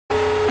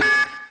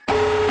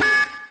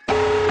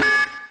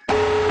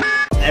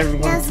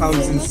everyone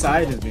comes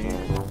inside of me.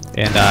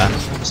 And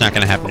it's not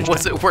gonna happen.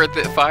 Was it worth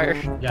it, Fire?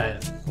 Yeah.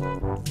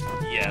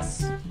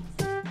 Yes.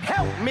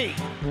 Help me!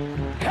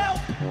 Help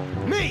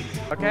me!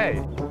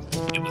 Okay.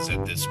 It was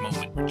at this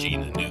moment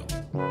Regina knew.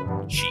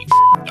 She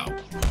f***ed up.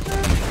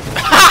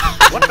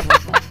 What the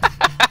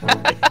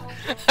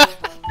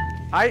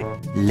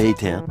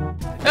Later.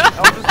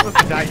 I was just supposed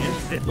to die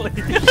instantly.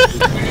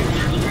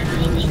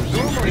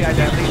 Normally I'd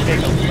at least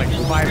take like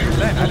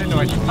 5%. I didn't know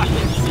I'd die.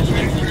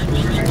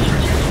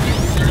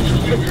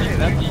 Hey,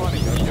 that's funny.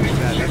 I was doing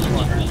that. That's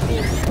funny.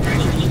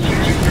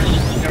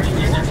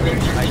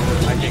 I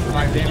take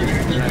 5 damage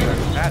and then I learn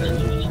the pattern.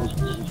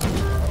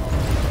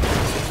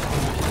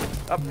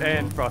 Up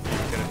and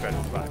Frosty's gonna try to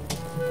survive.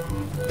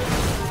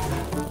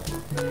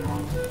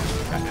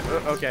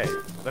 Okay,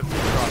 let's do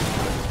Frosty.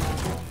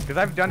 Because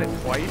I've done it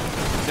twice.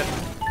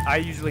 I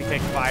usually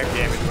take 5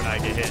 damage when I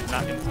get hit,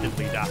 not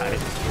instantly die.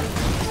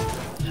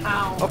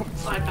 Ow. Oh.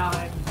 I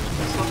died.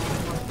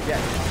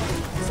 Yeah.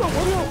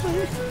 Someone help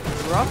me!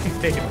 Frosty's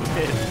taking the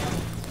hit.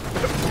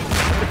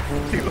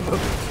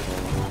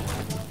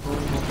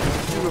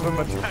 Two of them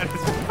are trying to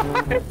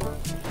survive.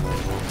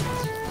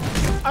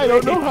 I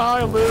don't know how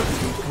I live.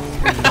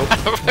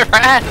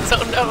 Rats!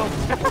 Oh no!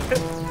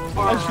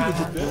 I should have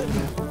been dead.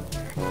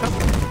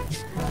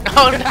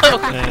 Oh no!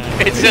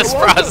 It's just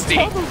Frosty.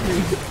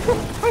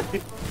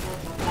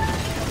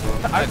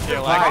 I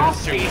feel like I'm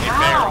shooting in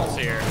barrels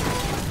here.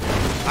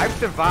 I've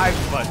survived,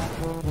 but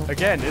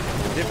again,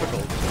 it's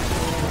difficult.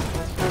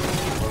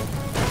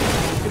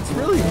 It's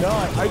really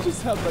not. I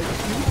just had like 2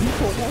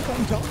 people walk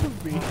on top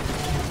of me.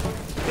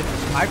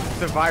 I've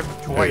survived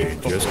twice.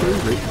 Hey, Jester,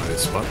 rate my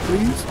spot,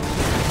 please.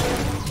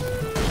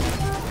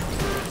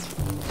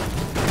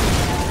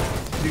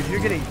 Dude,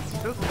 you're getting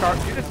those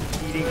cards. You're just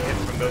eating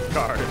hits from those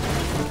cards.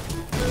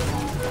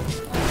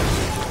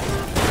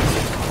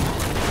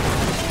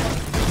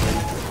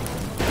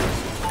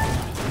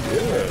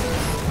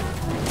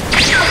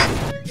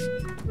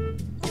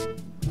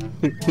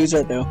 Who's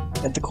right there?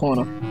 At the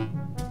corner.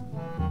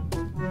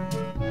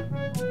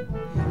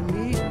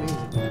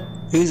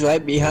 Who's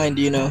right behind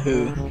you know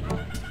who?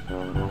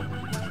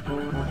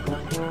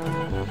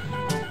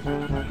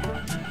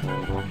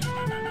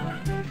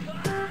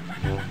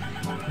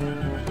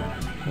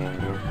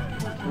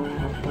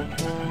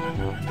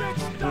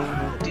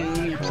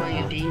 Doom, you're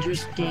playing a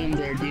dangerous game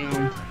there,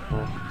 Doom.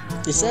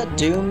 Is that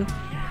Doom?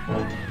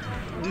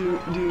 Doom.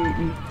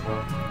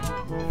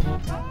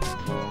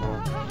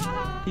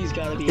 He's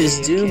gotta be Is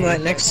AFK. Doom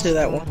right next to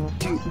that one?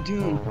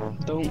 Doom,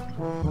 don't.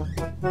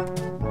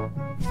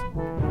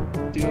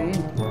 Doom,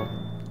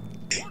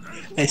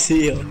 I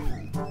see you.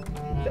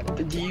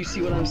 do you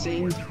see what I'm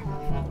saying?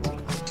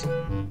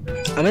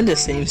 I'm in the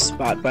same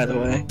spot, by the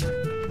way.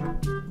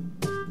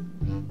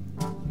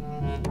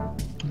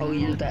 Oh,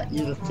 you're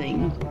the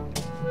thing.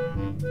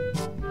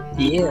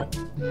 Yeah.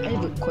 I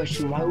have a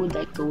question. Why would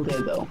that go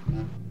there, though?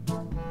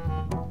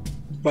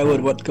 Why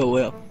would what go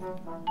well?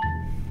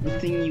 The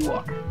thing you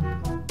are.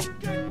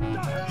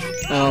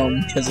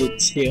 Because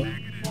it's here.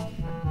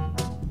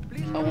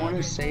 I want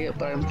to say it,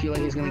 but I feel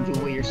like it's gonna give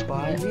away your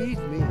spot.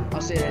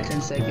 I'll say it at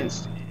 10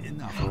 seconds.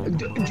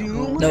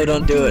 Doom? No,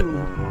 don't do it.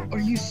 Are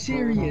you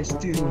serious,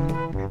 Doom?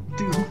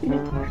 Doom?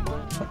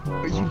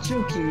 Are you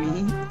joking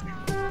me?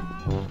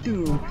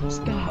 Doom,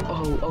 stop.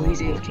 Oh,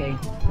 he's AFK.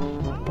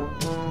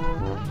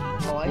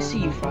 Oh, I see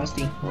you,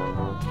 Frosty.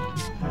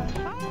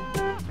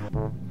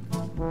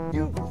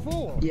 You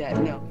fool! Yeah,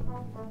 no.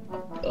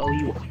 Oh,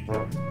 you.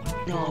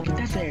 No, but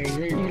that's there.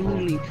 You're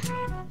literally.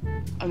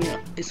 I mean,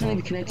 it's not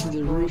even connected to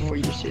the roof where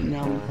you're sitting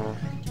now. No,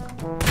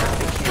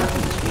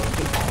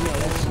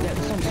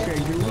 that's unfair.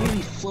 You're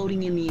literally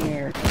floating in the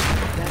air.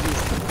 That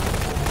is.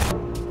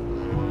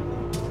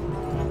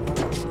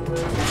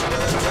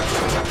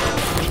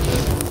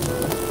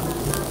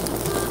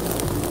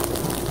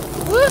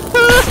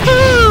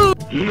 Woohoo!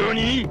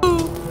 NANI?!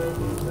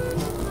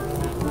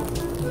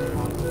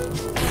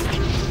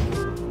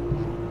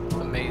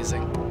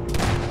 Amazing.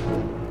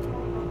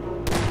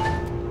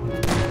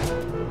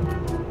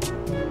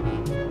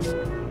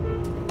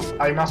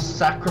 I must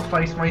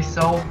sacrifice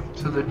myself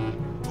to the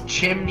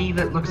chimney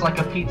that looks like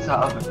a pizza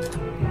oven.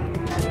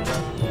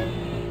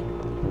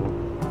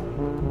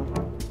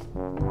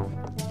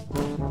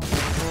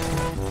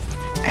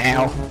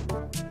 Ow.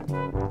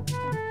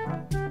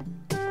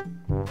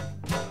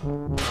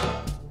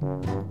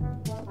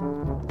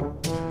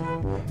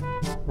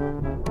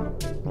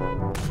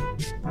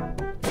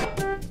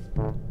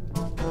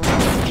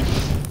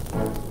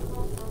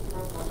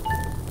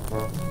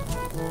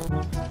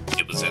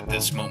 It was at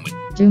this moment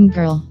Doom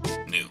girl.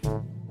 knew.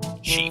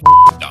 She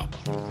f***ed up.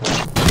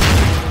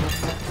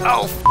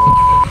 Oh!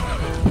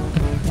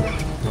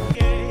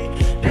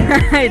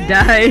 I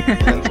died.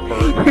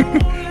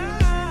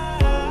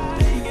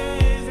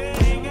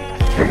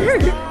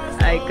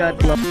 I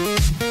got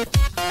lost.